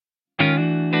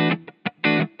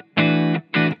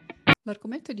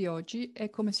L'argomento di oggi è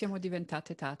come siamo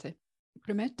diventate Tate.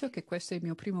 Premetto che questo è il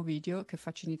mio primo video che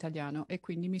faccio in italiano e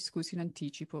quindi mi scuso in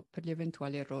anticipo per gli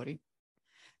eventuali errori.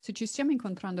 Se ci stiamo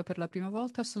incontrando per la prima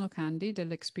volta, sono Candy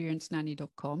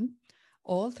dell'experiencernanny.com.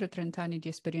 Ho oltre 30 anni di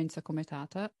esperienza come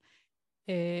tata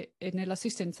e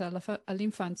nell'assistenza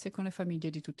all'infanzia con le famiglie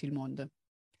di tutto il mondo.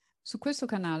 Su questo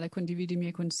canale condivido i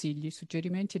miei consigli,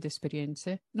 suggerimenti ed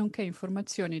esperienze, nonché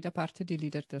informazioni da parte di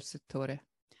leader del settore.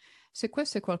 Se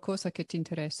questo è qualcosa che ti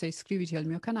interessa, iscriviti al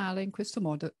mio canale, in questo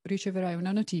modo riceverai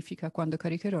una notifica quando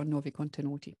caricherò nuovi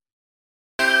contenuti.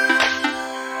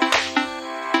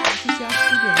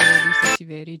 Entusiasti di avere Elisa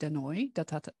Sivieri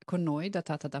con noi da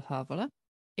Tata da Favola.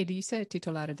 Elisa è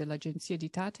titolare dell'agenzia di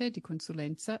Tate di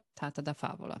consulenza Tata da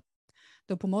Favola.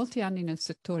 Dopo molti anni nel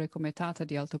settore come tata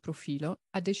di alto profilo,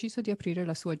 ha deciso di aprire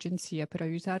la sua agenzia per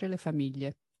aiutare le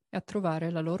famiglie a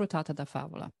trovare la loro tata da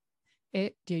favola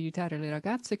e di aiutare le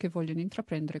ragazze che vogliono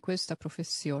intraprendere questa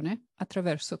professione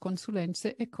attraverso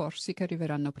consulenze e corsi che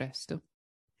arriveranno presto.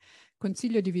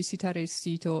 Consiglio di visitare il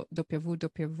sito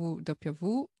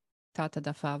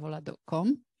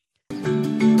www.tatadafavola.com.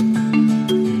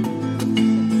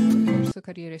 Corso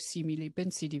carriere simili,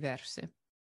 bensì diverse.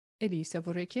 Elisa,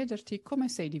 vorrei chiederti come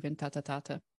sei diventata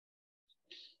tata?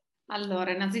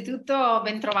 Allora, innanzitutto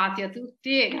ben trovati a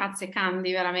tutti e grazie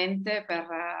Candy veramente per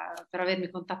avermi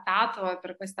contattato e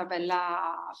per questa per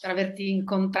averti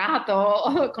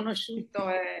incontrato, conosciuto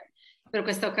e per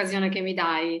questa occasione che mi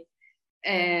dai.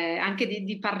 Anche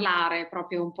di parlare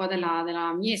proprio un po'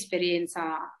 della mia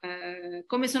esperienza.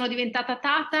 Come sono diventata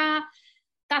tata?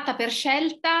 Tata per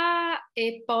scelta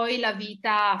e poi la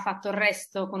vita ha fatto il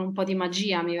resto con un po' di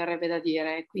magia, mi verrebbe da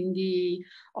dire. Quindi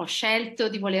ho scelto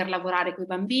di voler lavorare con i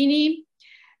bambini,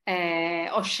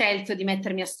 ho scelto di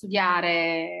mettermi a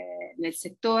studiare nel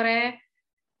settore,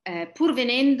 pur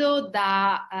venendo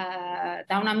da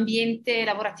un ambiente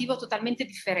lavorativo totalmente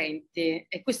differente.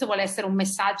 E questo vuole essere un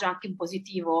messaggio anche in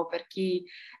positivo per chi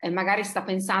magari sta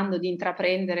pensando di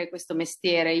intraprendere questo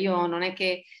mestiere. Io non è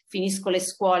che finisco le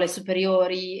scuole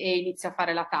superiori e inizio a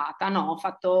fare la tata, no,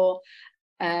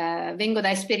 vengo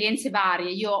da esperienze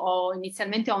varie. Io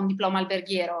inizialmente ho un diploma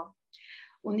alberghiero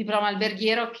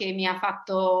che mi ha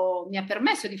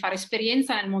permesso di fare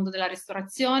esperienza nel mondo della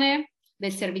ristorazione,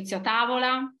 del servizio a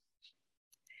tavola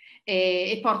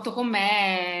e porto con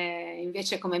me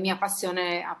invece come mia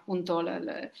passione appunto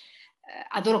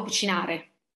adoro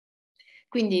cucinare.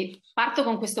 Quindi parto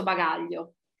con questo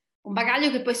bagaglio, un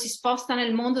bagaglio che poi si sposta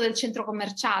nel mondo del centro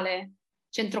commerciale,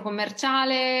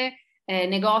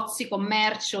 negozi,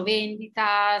 commercio,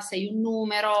 vendita, sei un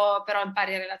numero, però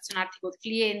impari a relazionarti col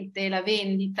cliente, la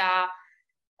vendita.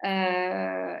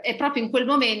 È proprio in quel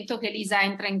momento che Elisa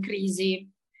entra in crisi.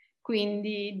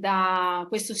 Quindi da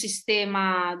questo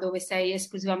sistema dove sei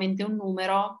esclusivamente un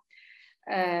numero,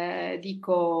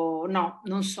 dico no,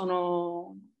 non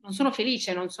sono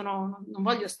felice, non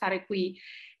voglio stare qui.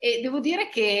 E devo dire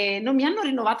che non mi hanno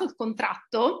rinnovato il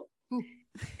contratto.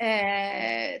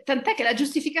 Tant'è che la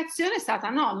giustificazione è stata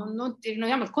no, non ti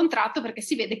rinnoviamo il contratto perché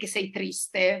si vede che sei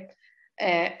triste.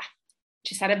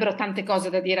 Ci sarebbero tante cose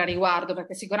da dire a riguardo,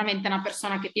 perché sicuramente una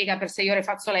persona che piega per 6 ore i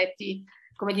fazzoletti,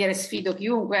 come dire, sfido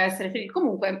chiunque a essere felice.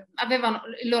 Comunque avevano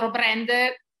il loro brand,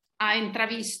 ha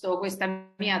intravisto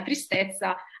questa mia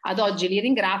tristezza. Ad oggi li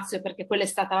ringrazio perché quella è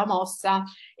stata la mossa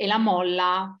e la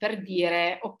molla per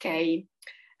dire ok,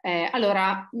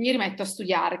 allora mi rimetto a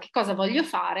studiare. Che cosa voglio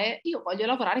fare? Io voglio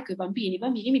lavorare con i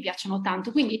bambini mi piacciono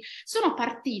tanto, quindi sono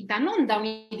partita non da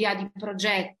un'idea di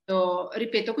progetto,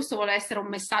 ripeto, questo vuole essere un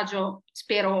messaggio,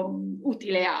 spero,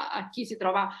 utile a chi si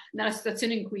trova nella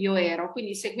situazione in cui io ero,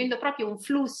 quindi seguendo proprio un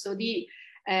flusso di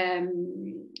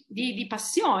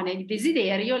passione, di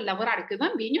desiderio, lavorare con i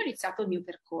bambini, ho iniziato il mio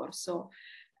percorso.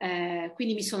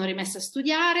 Quindi mi sono rimessa a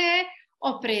studiare,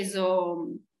 ho preso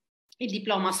il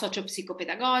diploma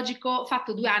socio-psicopedagogico, ho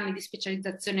fatto 2 anni di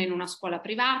specializzazione in una scuola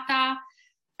privata,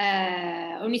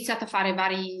 ho iniziato a fare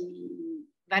vari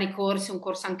corsi, un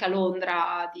corso anche a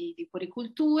Londra di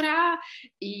puericultura,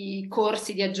 i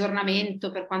corsi di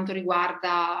aggiornamento per quanto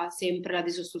riguarda sempre la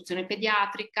disostruzione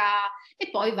pediatrica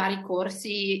e poi vari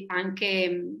corsi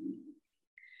anche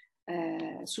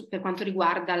per quanto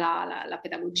riguarda la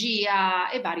pedagogia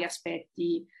e vari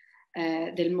aspetti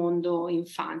del mondo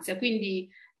infanzia. Quindi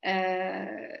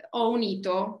ho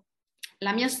unito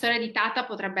la mia storia di tata,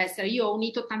 potrebbe essere, io ho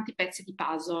unito tanti pezzi di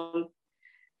puzzle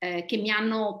che mi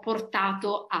hanno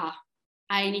portato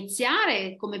a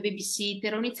iniziare come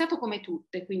babysitter, ho iniziato come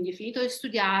tutte, quindi ho finito di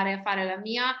studiare, a fare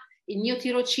il mio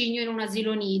tirocinio in un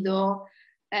asilo nido,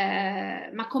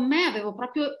 ma con me avevo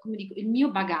proprio, come dico, il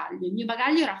mio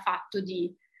bagaglio era fatto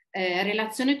di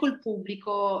relazione col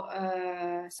pubblico,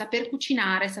 saper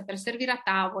cucinare, saper servire a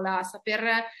tavola,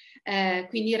 saper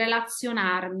quindi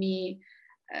relazionarmi,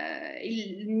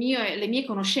 le mie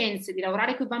conoscenze di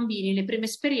lavorare con i bambini, le prime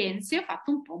esperienze, ho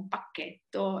fatto un po' un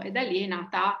pacchetto e da lì è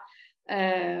nata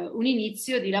un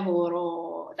inizio di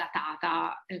lavoro da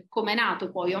tata. Come è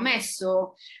nato poi? Ho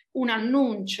messo un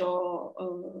annuncio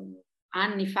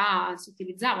anni fa, si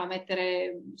utilizzava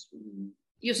mettere...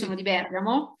 Io sono di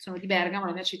Bergamo,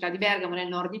 la mia città di Bergamo nel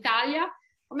nord Italia,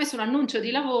 ho messo un annuncio di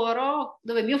lavoro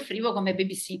dove mi offrivo come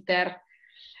babysitter.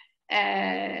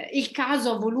 Il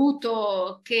caso ha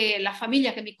voluto che la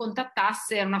famiglia che mi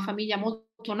contattasse era una famiglia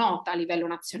molto nota a livello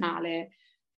nazionale,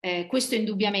 questo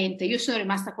indubbiamente. Io sono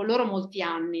rimasta con loro molti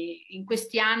anni, in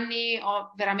questi anni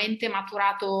ho veramente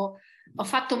maturato, ho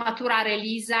fatto maturare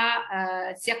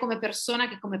Elisa sia come persona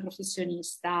che come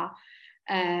professionista.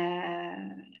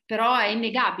 Però è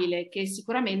innegabile che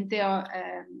sicuramente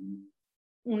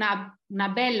una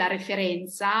bella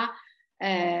referenza,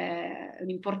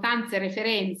 un'importante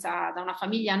referenza da una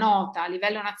famiglia nota a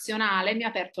livello nazionale mi ha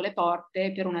aperto le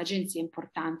porte per un'agenzia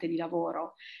importante di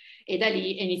lavoro e da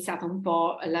lì è iniziata un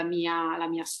po' la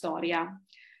mia storia.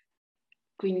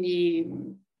 Quindi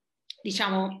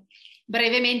diciamo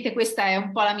brevemente questa è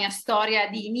un po' la mia storia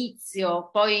di inizio,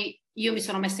 poi io mi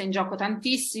sono messa in gioco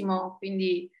tantissimo,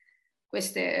 quindi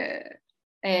questo è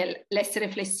l'essere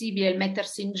flessibile, il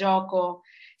mettersi in gioco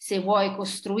se vuoi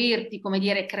costruirti, come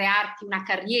dire, crearti una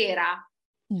carriera,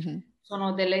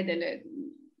 sono delle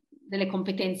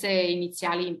competenze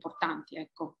iniziali importanti,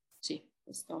 ecco, sì,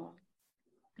 questo.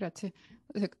 Grazie.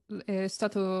 È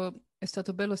stato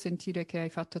bello sentire che hai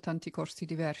fatto tanti corsi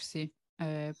diversi,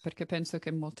 perché penso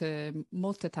che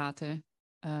molte tate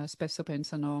spesso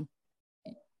pensano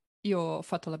io ho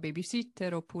fatto la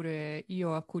babysitter oppure io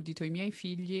ho accudito i miei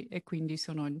figli e quindi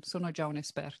sono già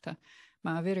un'esperta.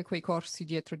 Ma avere quei corsi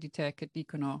dietro di te che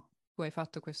dicono tu hai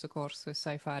fatto questo corso e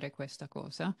sai fare questa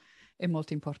cosa è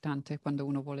molto importante quando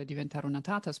uno vuole diventare una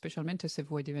tata, specialmente se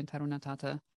vuoi diventare una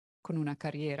tata con una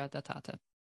carriera da tata.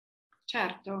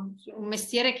 Certo, un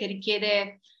mestiere che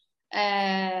richiede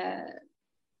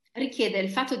il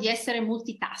fatto di essere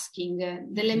multitasking,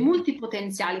 delle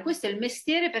multipotenziali. Questo è il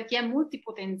mestiere per chi è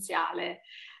multipotenziale,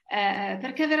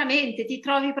 perché veramente ti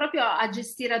trovi proprio a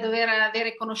gestire, a dover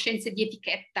avere conoscenze di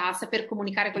etichetta, a saper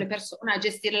comunicare con le persone, a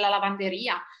gestire la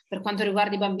lavanderia per quanto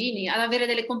riguarda i bambini, ad avere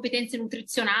delle competenze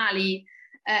nutrizionali.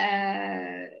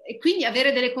 E quindi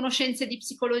avere delle conoscenze di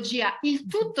psicologia, il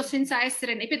tutto senza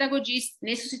essere né pedagogisti,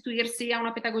 né sostituirsi a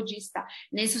una pedagogista,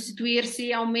 né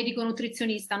sostituirsi a un medico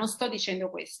nutrizionista. Non sto dicendo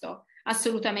questo,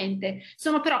 assolutamente.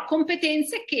 Sono però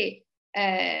competenze che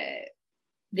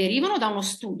derivano da uno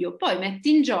studio, poi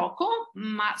metti in gioco,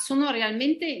 ma sono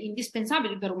realmente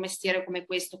indispensabili per un mestiere come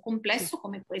questo, complesso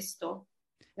come questo,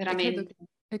 veramente.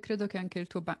 E credo che anche il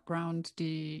tuo background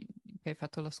che hai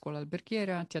fatto la scuola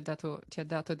alberghiera ti ha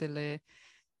dato delle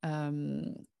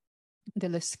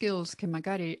skills che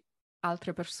magari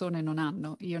altre persone non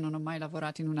hanno. Io non ho mai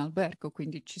lavorato in un albergo,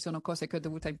 quindi ci sono cose che ho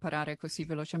dovuto imparare così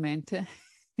velocemente,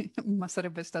 ma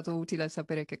sarebbe stato utile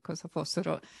sapere che cosa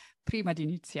fossero prima di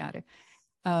iniziare.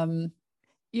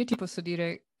 Io ti posso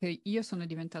dire che io sono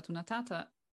diventata una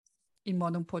tata in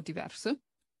modo un po' diverso.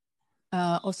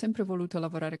 Ho sempre voluto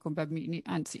lavorare con bambini,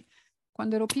 anzi,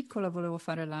 quando ero piccola volevo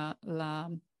fare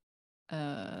la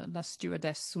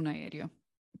stewardess su un aereo.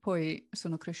 Poi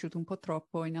sono cresciuta un po'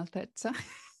 troppo in altezza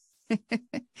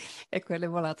e quello è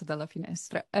volato dalla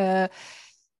finestra.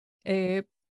 E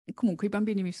comunque i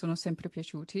bambini mi sono sempre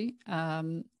piaciuti.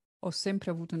 Ho sempre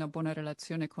avuto una buona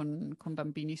relazione con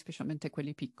bambini, specialmente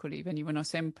quelli piccoli. Venivano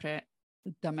sempre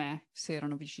da me se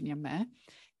erano vicini a me.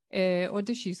 E ho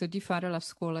deciso di fare la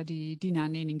scuola di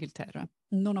nanny in Inghilterra.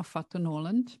 Non ho fatto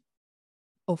Noland,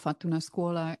 ho fatto una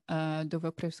scuola dove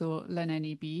ho preso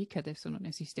l'NNEB, che adesso non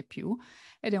esiste più,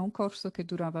 ed è un corso che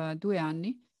durava 2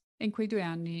 anni e in quei 2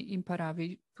 anni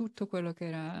imparavi tutto quello che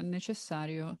era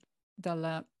necessario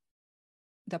da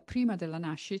prima della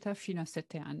nascita fino a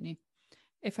 7 anni.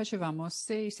 E facevamo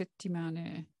 6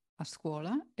 settimane a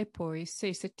scuola e poi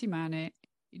 6 settimane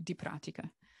di pratica.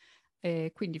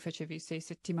 E quindi facevi 6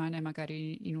 settimane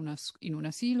magari in un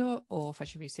asilo o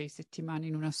facevi 6 settimane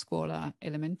in una scuola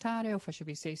elementare o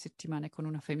facevi 6 settimane con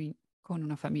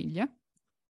una famiglia.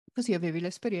 Così avevi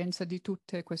l'esperienza di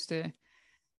tutti questi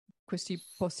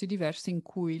posti diversi in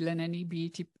cui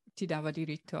l'NNIB ti dava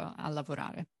diritto a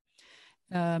lavorare.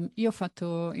 Io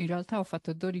in realtà ho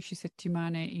fatto 12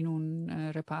 settimane in un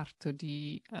reparto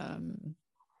dove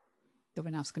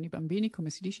nascono i bambini, come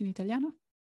si dice in italiano?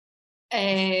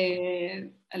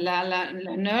 La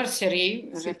nursery,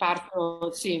 il Sì.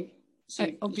 reparto, sì,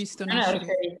 sì. Ho visto Non ero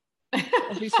nascere, ferita.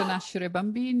 ho visto nascere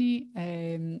bambini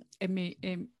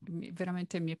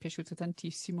veramente mi è piaciuto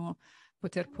tantissimo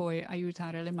poter poi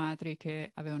aiutare le madri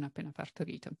che avevano appena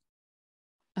partorito.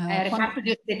 Reparto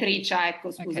di ostetricia, ecco,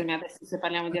 Ok, scusami, adesso se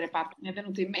parliamo di ok, reparto, mi è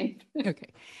venuto in mente. ok.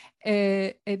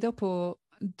 E dopo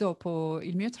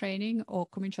il mio training ho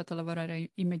cominciato a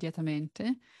lavorare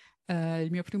immediatamente. Il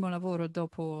mio primo lavoro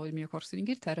dopo il mio corso in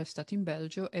Inghilterra è stato in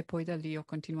Belgio e poi da lì ho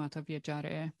continuato a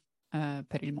viaggiare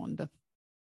per il mondo.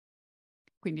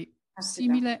 Quindi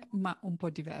Caspita. simile ma un po'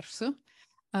 diverso.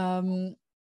 Um,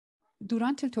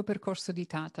 Durante il tuo percorso di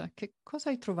Tata, che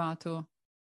cosa hai trovato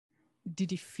di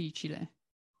difficile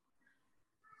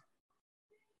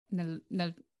nel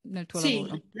tuo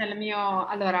lavoro? Sì, nel mio,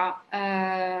 allora,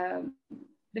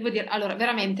 devo dire, allora,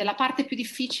 veramente la parte più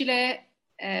difficile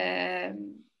è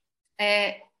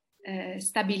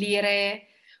stabilire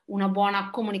una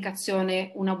buona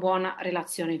comunicazione, una buona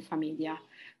relazione in famiglia.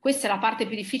 Questa è la parte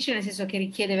più difficile, nel senso che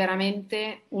richiede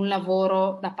veramente un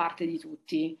lavoro da parte di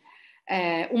tutti,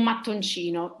 un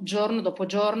mattoncino giorno dopo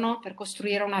giorno per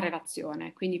costruire una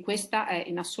relazione. Quindi questa è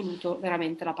in assoluto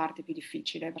veramente la parte più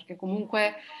difficile, perché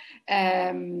comunque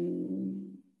la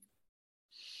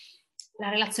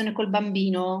relazione col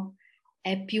bambino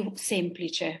è più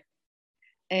semplice.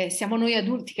 Siamo noi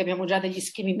adulti che abbiamo già degli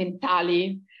schemi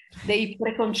mentali, dei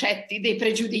preconcetti, dei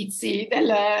pregiudizi,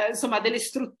 insomma, delle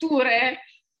strutture,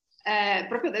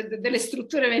 proprio delle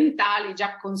strutture mentali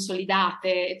già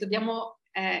consolidate e dobbiamo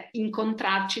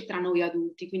incontrarci tra noi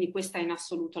adulti, quindi questa è in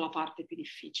assoluto la parte più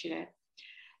difficile.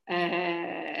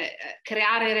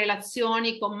 Creare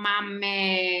relazioni con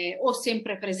mamme o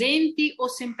sempre presenti o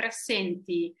sempre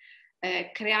assenti,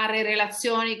 creare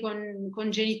relazioni con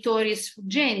genitori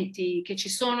sfuggenti che ci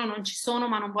sono, non ci sono,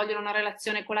 ma non vogliono una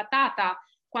relazione con la tata,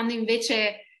 quando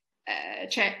invece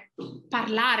cioè,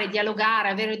 parlare, dialogare,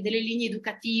 avere delle linee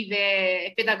educative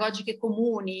e pedagogiche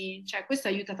comuni, cioè, questo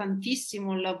aiuta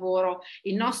tantissimo il lavoro.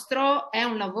 Il nostro è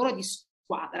un lavoro di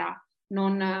squadra.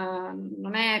 Non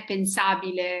è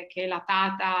pensabile che la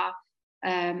tata,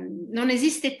 non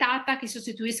esiste tata che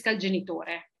sostituisca il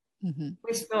genitore. Mhm.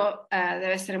 Questo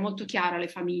deve essere molto chiaro alle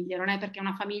famiglie, non è perché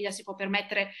una famiglia si può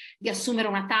permettere di assumere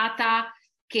una tata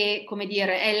che, come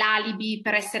dire, è l'alibi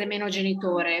per essere meno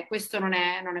genitore. Questo non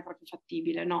è proprio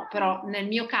fattibile, no. Però nel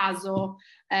mio caso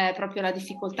proprio la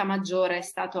difficoltà maggiore è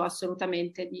stato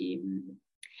assolutamente di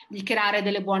creare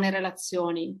delle buone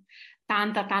relazioni.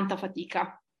 Tanta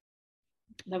fatica,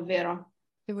 davvero.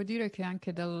 Devo dire che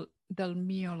anche dal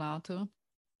mio lato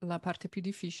la parte più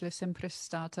difficile è sempre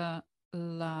stata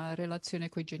la relazione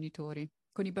con i genitori.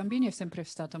 Con i bambini è sempre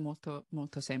stata molto,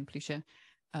 molto semplice.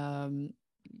 Um,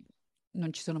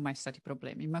 Non ci sono mai stati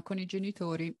problemi, ma con i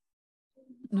genitori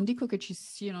non dico che ci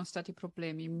siano stati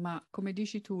problemi, ma come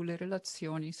dici tu, le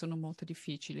relazioni sono molto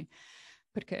difficili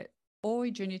perché o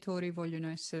i genitori vogliono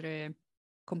essere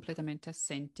completamente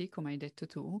assenti, come hai detto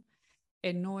tu,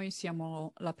 e noi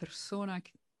siamo la persona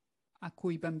a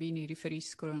cui i bambini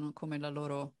riferiscono come la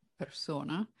loro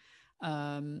persona,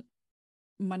 ehm,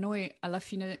 ma noi alla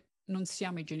fine non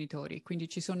siamo i genitori, quindi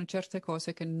ci sono certe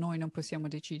cose che noi non possiamo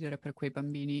decidere per quei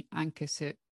bambini, anche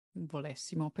se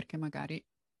volessimo, perché magari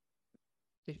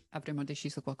avremmo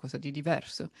deciso qualcosa di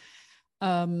diverso.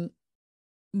 Um,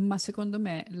 ma secondo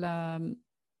me la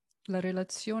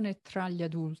relazione tra gli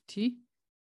adulti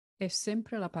è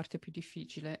sempre la parte più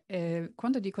difficile. E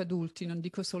quando dico adulti non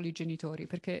dico solo i genitori,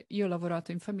 perché io ho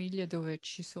lavorato in famiglie dove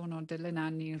ci sono delle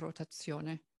nanny in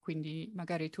rotazione, quindi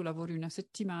magari tu lavori una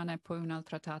settimana e poi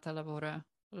un'altra tata lavora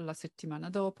la settimana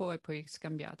dopo e poi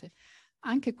scambiate.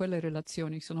 Anche quelle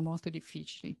relazioni sono molto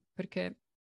difficili, perché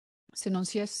se non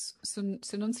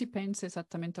si pensa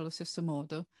esattamente allo stesso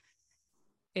modo,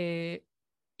 e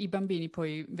i bambini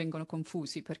poi vengono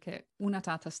confusi perché una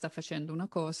tata sta facendo una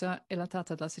cosa e la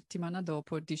tata la settimana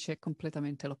dopo dice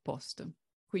completamente l'opposto.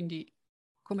 Quindi,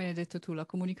 come hai detto tu, la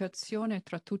comunicazione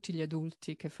tra tutti gli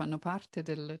adulti che fanno parte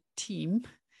del team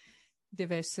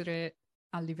deve essere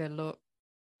a livello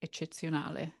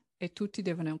eccezionale e tutti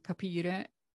devono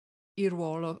capire il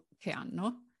ruolo che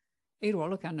hanno e il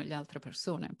ruolo che hanno le altre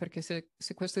persone, perché se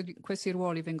questi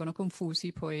ruoli vengono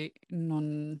confusi, poi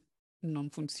non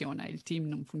funziona, il team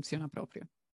non funziona proprio.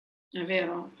 È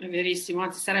vero, è verissimo,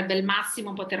 anzi sarebbe il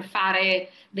massimo poter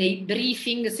fare dei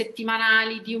briefing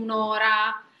settimanali di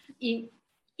un'ora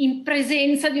in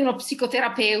presenza di uno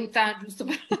psicoterapeuta, giusto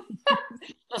per...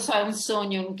 Lo so, è un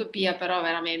sogno, un'utopia, però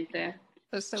veramente,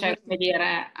 Stavo- cioè, come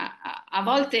dire, a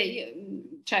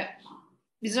volte cioè,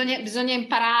 bisogna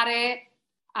imparare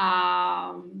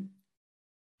a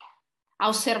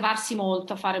osservarsi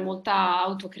molto, a fare molta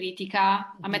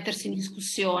autocritica, a Mhm. mettersi in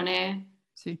discussione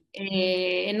Sì.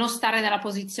 e non stare nella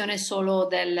posizione solo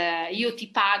del io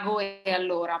ti pago e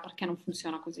allora, perché non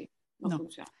funziona così. Non No.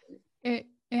 funziona così.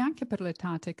 E anche per le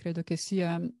tate credo che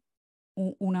sia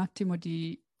un attimo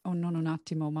o non un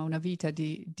attimo, ma una vita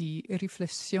di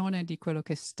riflessione di quello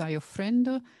che stai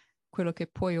offrendo, quello che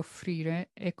puoi offrire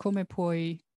e come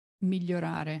puoi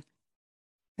migliorare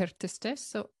per te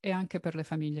stesso e anche per le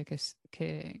famiglie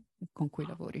con cui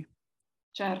lavori.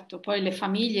 Certo, poi le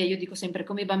famiglie, io dico sempre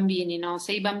come i bambini, no?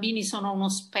 Se i bambini sono uno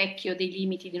specchio dei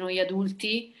limiti di noi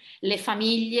adulti, le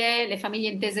famiglie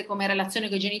intese come relazione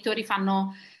con i genitori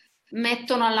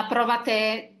mettono alla prova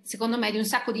te, secondo me, di un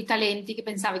sacco di talenti che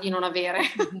pensavi di non avere.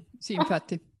 Sì,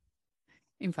 infatti,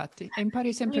 e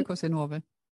impari sempre cose nuove.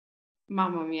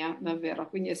 Mamma mia, davvero,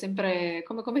 quindi è sempre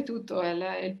come tutto,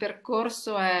 il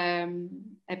percorso è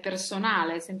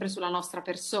personale, è sempre sulla nostra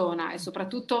persona e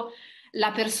soprattutto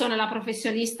la persona e la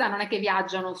professionista non è che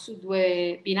viaggiano su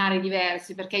due binari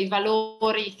diversi, perché i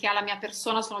valori che ha la mia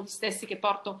persona sono gli stessi che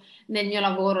porto nel mio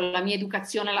lavoro, la mia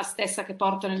educazione è la stessa che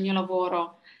porto nel mio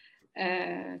lavoro,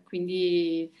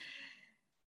 quindi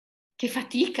che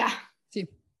fatica. Sì,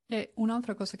 e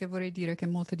un'altra cosa che vorrei dire che è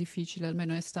molto difficile,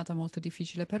 almeno è stata molto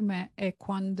difficile per me, è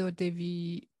quando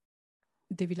devi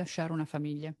lasciare una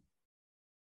famiglia.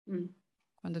 Mm,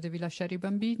 Quando devi lasciare i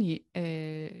bambini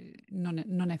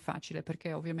non è facile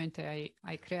perché ovviamente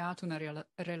hai creato una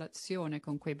relazione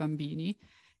con quei bambini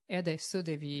e adesso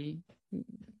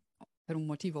per un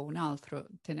motivo o un altro,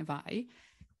 te ne vai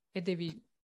e devi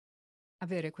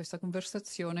avere questa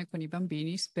conversazione con i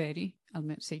bambini, speri,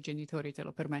 almeno se i genitori te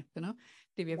lo permettono,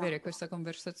 devi avere esatto. questa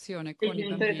conversazione Se i con i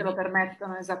genitori te lo bambini.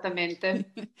 permettono,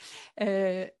 esattamente.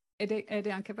 Ed è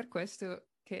anche per questo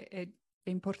che è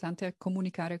importante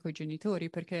comunicare con i genitori,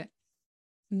 perché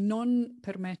non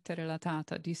permettere alla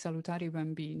tata di salutare i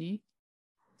bambini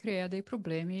crea dei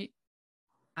problemi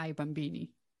ai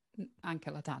bambini, anche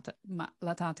alla tata, ma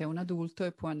la tata è un adulto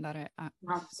e può andare a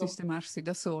Esatto, sistemarsi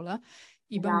da sola.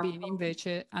 I bambini esatto.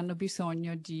 invece hanno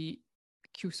bisogno di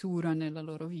chiusura nella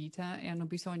loro vita e hanno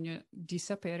bisogno di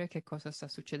sapere che cosa sta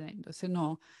succedendo, se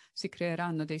no si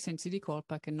creeranno dei sensi di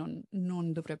colpa che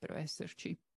non dovrebbero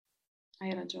esserci.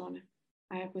 Hai ragione.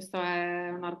 Questo è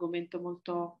un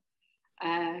argomento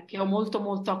che ho molto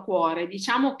molto a cuore.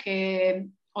 Diciamo che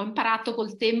ho imparato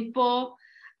col tempo,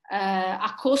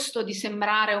 a costo di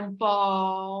sembrare un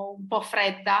po'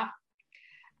 fredda,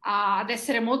 ad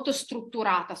essere molto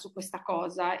strutturata su questa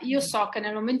cosa. Io Mhm. so che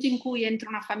nel momento in cui entro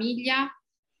una famiglia,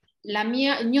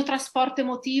 il mio trasporto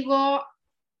emotivo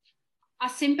ha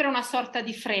sempre una sorta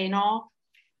di freno,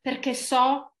 perché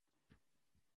so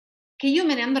che io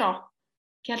me ne andrò,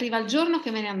 che arriva il giorno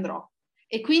che me ne andrò.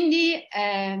 E quindi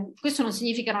questo non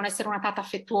significa non essere una tata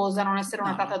affettuosa, non essere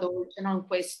una No, tata no. dolce, non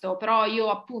questo, però io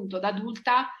appunto da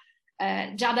adulta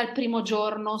già dal primo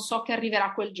giorno so che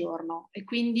arriverà quel giorno e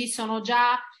quindi sono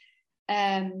già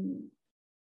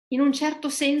in un certo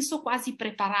senso quasi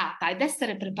preparata, ed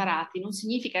essere preparati non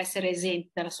significa essere esenti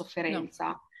dalla No.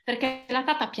 sofferenza, perché la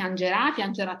tata piangerà,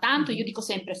 piangerà tanto. Io Mhm. dico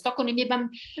sempre, sto con i miei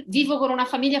bambini, vivo con una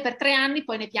famiglia per 3 anni,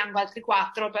 poi ne piango altri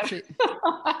 4 Sì,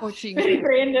 o per 5.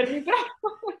 riprendermi,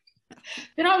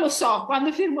 però lo so,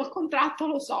 quando firmo il contratto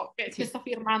lo so che Sì, sto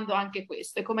firmando anche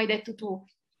questo. E come hai detto tu,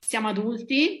 siamo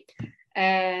adulti,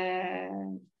 eh,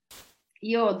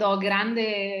 io do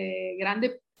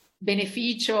grande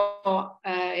beneficio a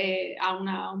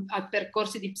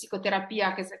percorsi di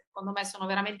psicoterapia che secondo me sono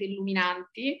veramente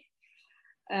illuminanti.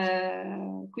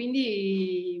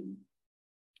 Quindi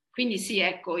sì,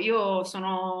 ecco, io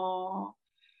sono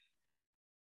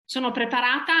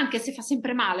preparata anche se fa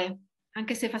sempre male,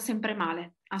 anche se fa sempre male,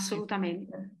 sì.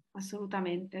 assolutamente,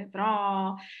 assolutamente.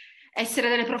 Però essere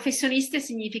delle professioniste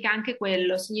significa anche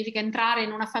quello, significa entrare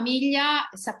in una famiglia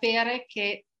e sapere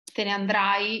che te ne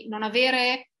andrai, non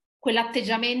avere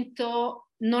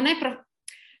quell'atteggiamento,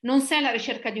 non sei alla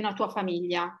ricerca di una tua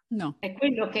famiglia. No, È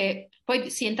quello che poi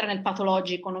si entra nel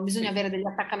patologico, non bisogna sì. avere degli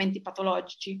attaccamenti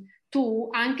patologici. Tu,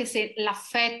 anche se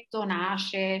l'affetto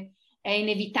nasce, è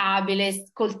inevitabile,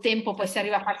 col tempo poi si Certo.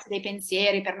 arriva a farsi dei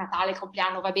pensieri per Natale,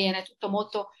 compleanno, va bene, è tutto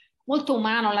molto, molto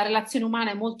umano, la relazione umana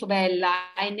è molto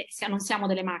bella, non siamo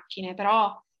delle macchine,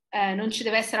 però non ci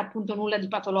deve essere appunto nulla di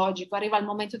patologico. Arriva il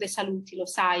momento dei saluti, lo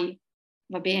sai,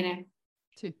 va bene,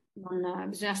 Sì,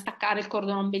 bisogna staccare il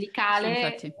cordone sì, ombelicale.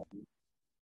 infatti.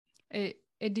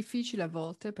 È difficile a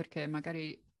volte perché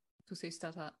magari tu sei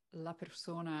stata la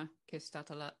persona che è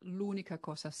stata l'unica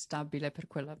cosa stabile per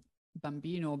quella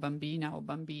bambino o bambina o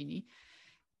bambini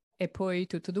e poi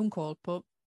tutto d'un colpo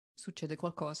succede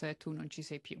qualcosa e tu non ci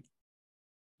sei più.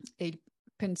 E il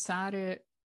pensare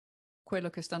quello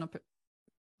che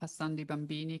passando i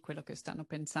bambini, quello che stanno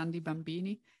pensando i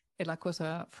bambini, è la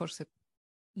cosa forse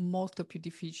molto più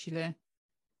difficile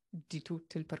di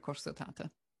tutto il percorso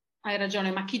Tate. Hai ragione,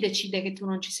 ma chi decide che tu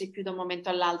non ci sei più da un momento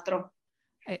all'altro?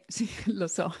 Sì, lo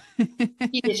so,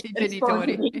 Chi decide? i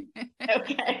genitori. Rispondimi.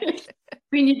 Ok.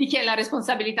 Quindi di chi è la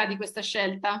responsabilità di questa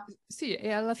scelta? Sì,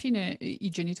 e alla fine i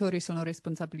genitori sono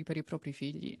responsabili per i propri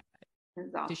figli.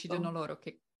 Decidono Esatto. loro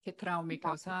che traumi Esatto.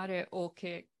 causare o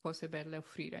che cose belle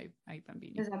offrire ai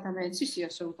bambini. Esattamente, sì, sì,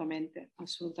 assolutamente,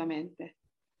 assolutamente.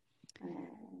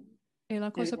 E la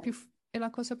È cosa vero. e la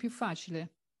cosa più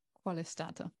facile qual è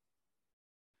stata?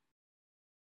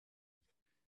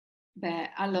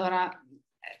 Beh, allora,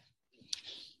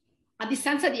 a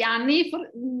distanza di anni,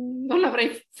 non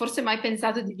avrei forse mai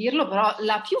pensato di dirlo, però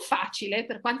la più facile,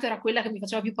 per quanto era quella che mi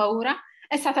faceva più paura,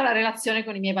 è stata la relazione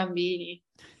con i miei bambini.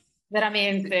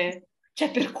 Veramente. Cioè,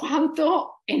 per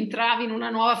quanto entravi in una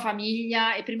nuova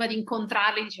famiglia e prima di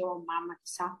incontrarli dicevo, "Oh, mamma,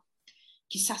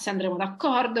 chissà se andremo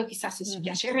d'accordo, chissà se ci Mhm.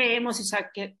 piaceremo,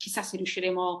 chissà se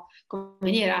riusciremo,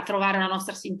 come dire, a trovare una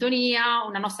nostra sintonia,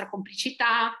 una nostra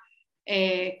complicità.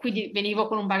 Quindi venivo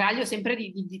con un bagaglio sempre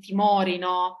di timori,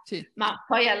 no? Sì, Ma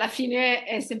poi alla fine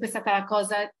è sempre stata la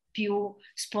cosa più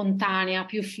spontanea,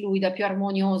 più fluida, più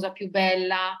armoniosa, più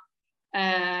bella.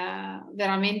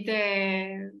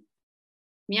 Veramente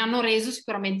mi hanno reso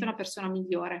sicuramente una persona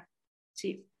migliore.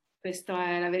 Sì, questa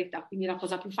è la verità. Quindi la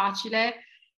cosa più facile,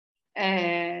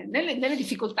 nelle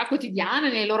difficoltà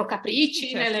quotidiane, nei loro sì,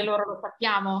 capricci, nelle certo. loro, lo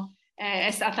sappiamo,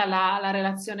 è stata la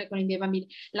relazione con i miei bambini.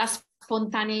 La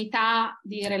spontaneità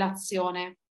di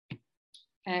relazione.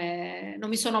 Non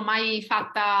mi sono mai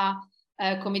fatta,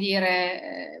 come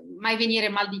dire, mai venire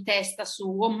mal di testa su,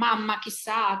 oh mamma,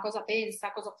 chissà cosa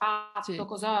pensa, cosa ha fatto, Sì,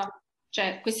 cosa...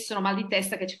 Cioè, questi sono mal di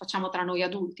testa che ci facciamo tra noi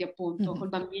adulti, appunto. mhm. Col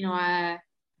bambino È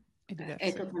è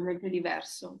diverso. totalmente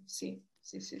diverso. Sì,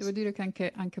 sì, sì, Devo sì. dire che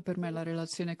anche per me la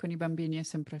relazione con i bambini è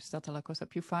sempre stata la cosa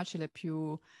più facile,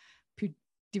 più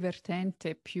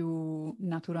divertente, più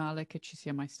naturale che ci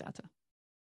sia mai stata.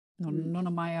 Mm. Non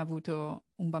ho mai avuto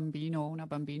un bambino o una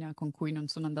bambina con cui non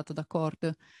sono andata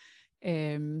d'accordo.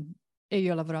 E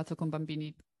io ho lavorato con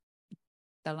bambini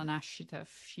dalla nascita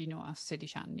fino a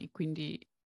 16 anni, quindi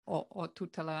ho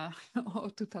tutta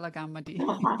ho tutta la gamma di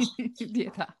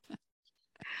età.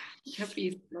 Ti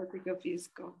capisco, ti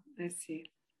capisco. Eh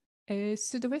sì. E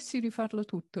se dovessi rifarlo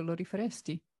tutto, lo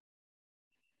rifaresti?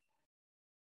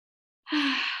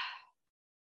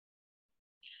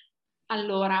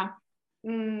 Allora,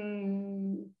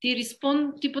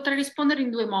 ti potrei rispondere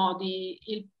in due modi.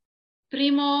 Il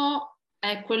primo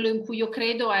è quello in cui io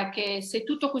credo è che se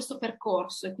tutto questo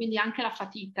percorso e quindi anche la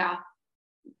fatica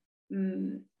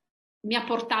mh, mi ha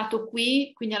portato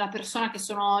qui, quindi alla persona che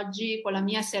sono oggi, con la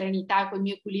mia serenità e col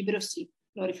mio equilibrio, sì,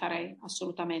 lo rifarei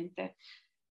assolutamente.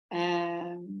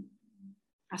 Eh,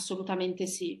 assolutamente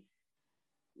sì.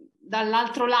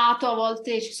 Dall'altro lato, a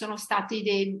volte ci sono stati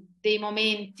dei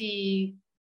momenti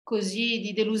così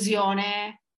di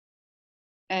delusione.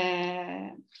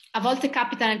 A volte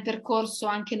capita nel percorso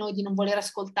anche noi di non voler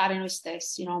ascoltare noi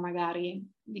stessi, no? Magari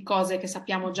di cose che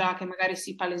sappiamo Mhm. già che magari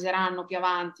si paleseranno più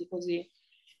avanti, così.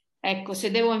 Ecco,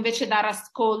 se devo invece dare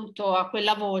ascolto a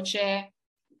quella voce,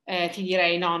 ti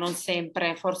direi no, non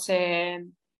sempre. Forse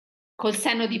col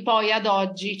senno di poi ad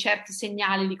oggi certi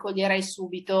segnali li coglierei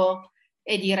subito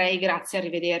e direi grazie,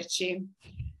 arrivederci.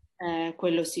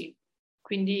 Quello sì.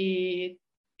 Quindi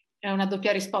è una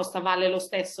doppia risposta, vale lo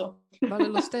stesso. Vale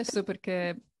lo stesso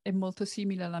perché è molto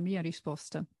simile alla mia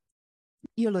risposta.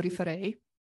 Io lo rifarei,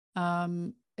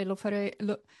 e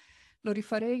lo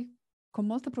rifarei con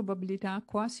molta probabilità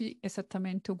quasi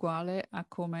esattamente uguale a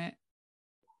come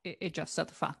è già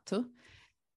stato fatto.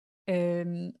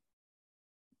 Ehm,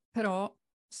 Però,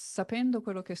 sapendo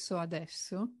quello che so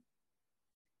adesso,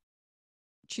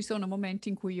 ci sono momenti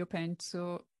in cui io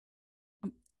penso, "Mm,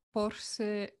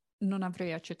 forse non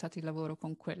avrei accettato il lavoro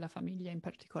con quella famiglia in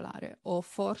particolare, o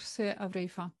forse avrei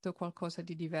fatto qualcosa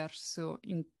di diverso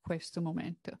in questo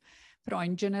momento. Però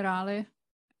in generale,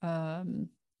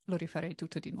 lo rifarei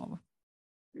tutto di nuovo."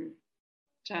 Mm.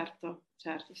 Certo,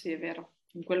 certo, sì, è vero.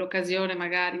 In quell'occasione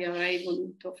magari avrei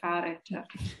voluto fare,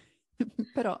 certo.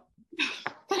 Però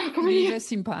Però si come vive e dire,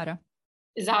 si impara.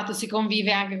 esatto, si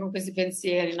convive anche con questi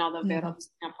pensieri, no? Davvero,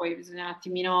 Mhm. bisogna un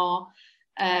attimino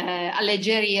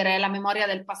alleggerire la memoria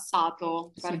del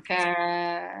passato, Sì.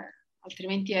 perché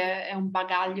altrimenti è un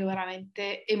bagaglio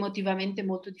veramente emotivamente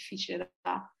molto difficile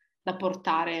da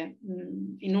portare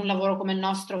in un lavoro come il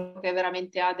nostro, che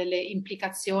veramente ha delle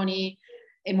implicazioni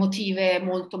emotive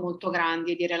molto molto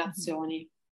grandi e di Mhm. relazioni.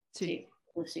 Sì. Sì,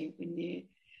 così, quindi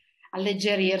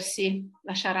alleggerirsi,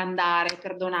 lasciare andare,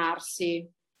 perdonarsi.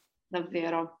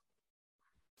 davvero.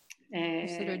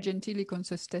 Essere gentili con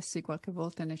se stessi qualche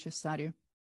volta è necessario.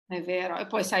 È vero. E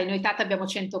poi sai, noi Tate abbiamo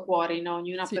 100 cuori, no?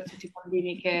 Ognuna Sì. per tutti i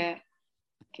bambini che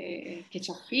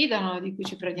ci affidano, di cui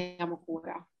ci prendiamo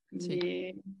cura. Quindi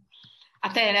Sì. a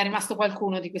te ne è rimasto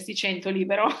qualcuno di questi 100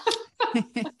 libero?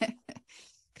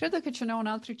 Credo che ce n'è un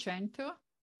altri 100,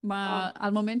 ma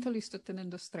al momento li sto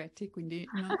tenendo stretti, quindi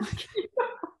no.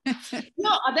 No,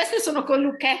 adesso sono col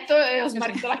lucchetto e ho Sì.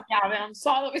 smarrito la chiave, non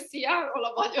so dove sia, o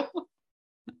la voglio.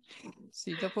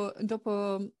 Sì,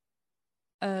 dopo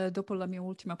la mia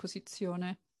ultima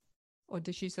posizione ho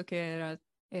deciso che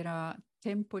era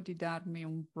tempo di darmi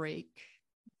un break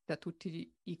da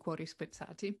tutti i cuori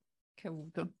spezzati che ho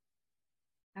avuto.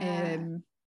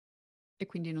 E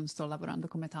quindi non sto lavorando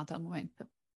come tata al momento.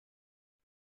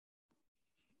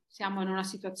 Siamo in una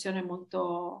situazione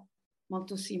molto,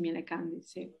 molto simile, Candy,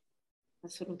 sì,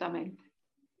 assolutamente.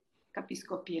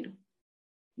 Capisco appieno.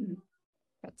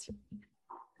 Grazie.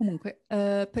 Comunque,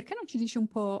 perché non ci dici un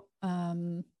po'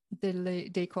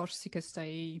 dei corsi che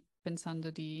stai pensando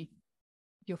di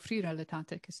offrire alle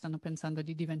tate che stanno pensando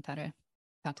di diventare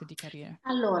tate di carriera?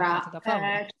 Tate Allora, da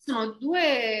favola. ci sono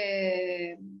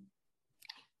due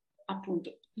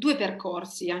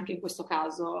percorsi anche in questo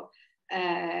caso.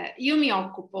 Io mi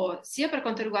occupo sia per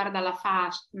quanto riguarda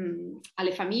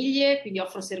alle famiglie, quindi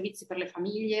offro servizi per le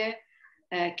famiglie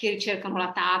che ricercano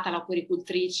la tata, la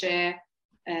puericultrice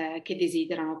che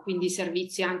desiderano, quindi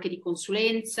servizi anche di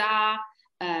consulenza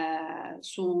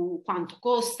su quanto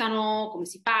costano, come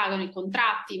si pagano i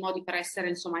contratti, i modi per essere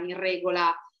insomma in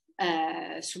regola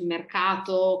sul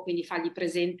mercato, quindi fargli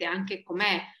presente anche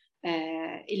com'è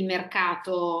il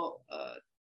mercato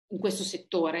in questo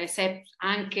settore, se è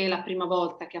anche la prima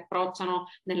volta che approcciano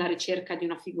nella ricerca di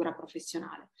una figura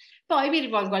professionale. Poi mi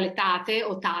rivolgo alle tate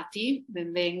o tati,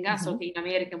 ben venga, so che in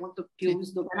America è molto più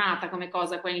sdoganata come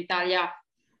cosa, qua in Italia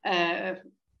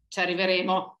ci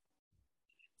arriveremo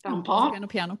tra un po'. Piano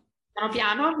piano. Piano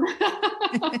piano.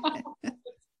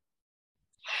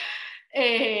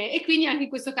 E quindi anche in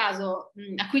questo caso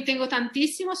a cui tengo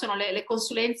tantissimo sono le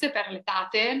consulenze per le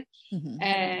tate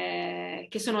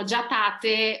che sono già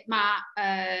tate ma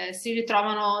si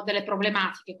ritrovano delle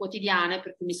problematiche quotidiane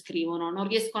per cui mi scrivono, non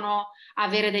riescono a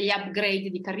avere degli upgrade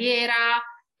di carriera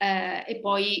e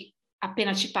poi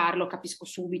appena ci parlo capisco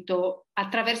subito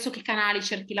attraverso che canali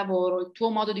cerchi lavoro, il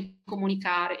tuo modo di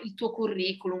comunicare, il tuo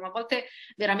curriculum, a volte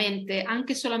veramente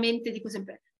anche solamente, dico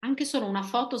sempre, anche solo una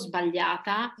foto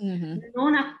sbagliata,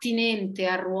 non attinente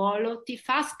al ruolo, ti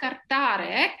fa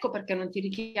scartare. Ecco perché non ti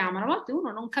richiamano. A volte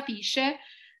uno non capisce,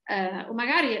 o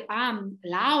magari ha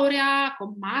laurea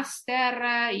con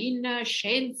master in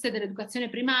scienze dell'educazione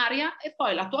primaria e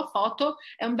poi la tua foto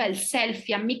è un bel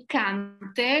selfie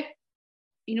ammiccante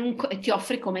e ti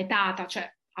offri come tata.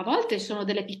 Cioè, a volte sono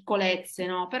delle piccolezze,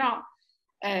 no? Però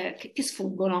che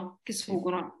sfuggono,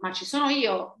 ma ci sono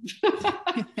io.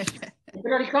 Te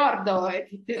lo ricordo,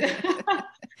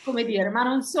 come dire, ma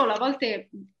non solo, a volte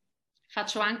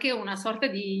faccio anche una sorta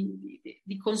di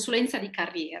consulenza di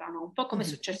carriera, no? Un po' come è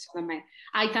successo da me.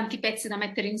 Hai tanti pezzi da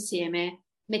mettere insieme,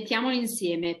 mettiamoli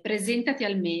insieme, presentati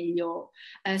al meglio.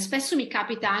 Spesso mi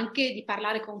capita anche di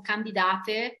parlare con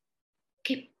candidate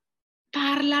che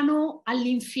parlano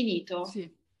all'infinito.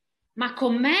 Sì. Ma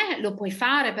con me lo puoi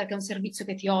fare perché è un servizio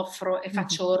che ti offro e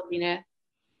faccio ordine.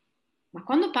 Ma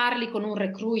quando parli con un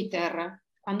recruiter,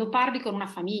 quando parli con una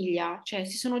famiglia, cioè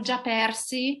si sono già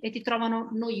persi e ti trovano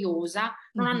noiosa,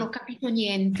 non hanno capito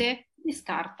niente, mi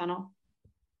scartano.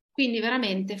 Quindi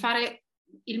veramente fare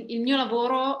il mio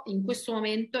lavoro in questo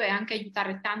momento è anche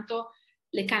aiutare tanto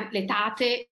le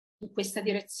tate in questa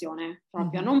direzione,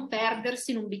 proprio a non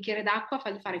perdersi in un bicchiere d'acqua,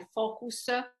 fargli fare focus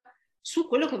su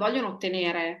quello che vogliono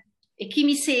ottenere. E chi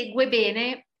mi segue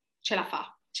bene ce la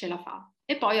fa.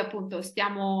 E poi appunto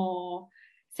stiamo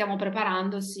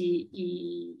preparandosi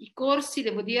i corsi,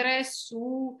 devo dire,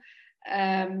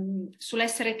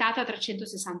 sull'essere tata a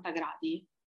 360 gradi.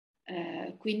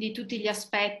 Quindi tutti gli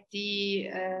aspetti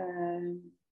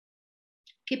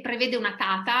che prevede una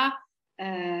tata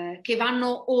che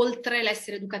vanno oltre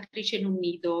l'essere educatrice in un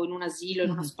nido, in un asilo,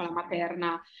 in una scuola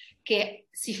materna, che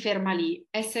si ferma lì.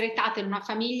 Essere tata in una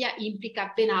famiglia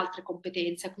implica ben altre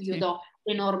competenze a cui io do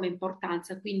enorme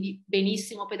importanza, quindi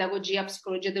benissimo pedagogia,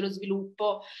 psicologia dello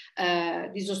sviluppo,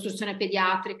 disostruzione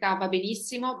pediatrica, va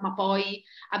benissimo, ma poi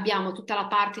abbiamo tutta la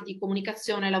parte di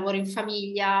comunicazione, lavoro in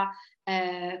famiglia,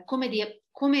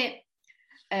 come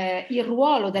il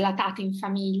ruolo della tata in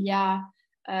famiglia,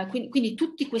 quindi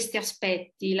tutti questi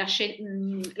aspetti, la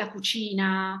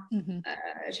cucina,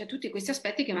 cioè tutti questi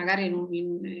aspetti che magari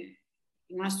in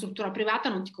in una struttura privata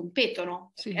non ti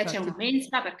competono, Sì, perché c'è infatti. una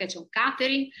mensa, perché c'è un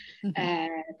catering,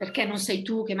 perché non sei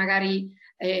tu che magari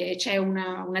c'è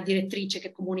una direttrice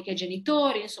che comunica ai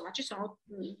genitori, insomma ci sono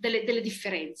delle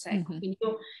differenze. Ecco. Quindi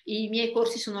i miei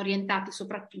corsi sono orientati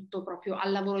soprattutto proprio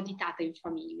al lavoro di Tate in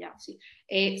famiglia, sì.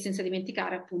 E senza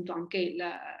dimenticare appunto anche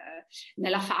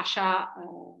nella fascia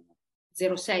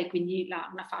 06, quindi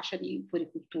una fascia di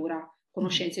puericultura,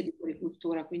 conoscenze di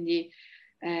puericultura, quindi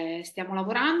stiamo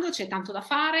lavorando, c'è tanto da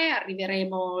fare,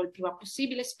 arriveremo il prima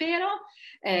possibile, spero.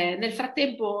 Nel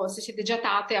frattempo, se siete già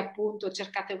Tate, appunto,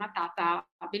 cercate una tata,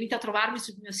 venite a trovarmi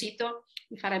sul mio sito,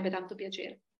 mi farebbe tanto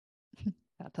piacere.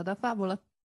 Tata da favola.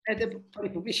 Ed è un po' di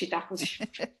pubblicità così.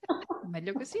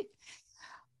 Meglio così.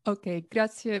 Ok,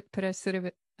 grazie per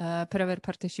aver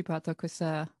partecipato a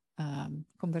questa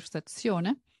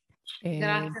conversazione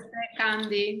Grazie a te,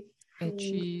 Candy. e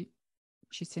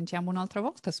ci sentiamo un'altra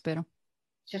volta, spero.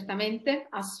 Certamente,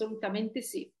 assolutamente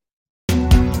sì.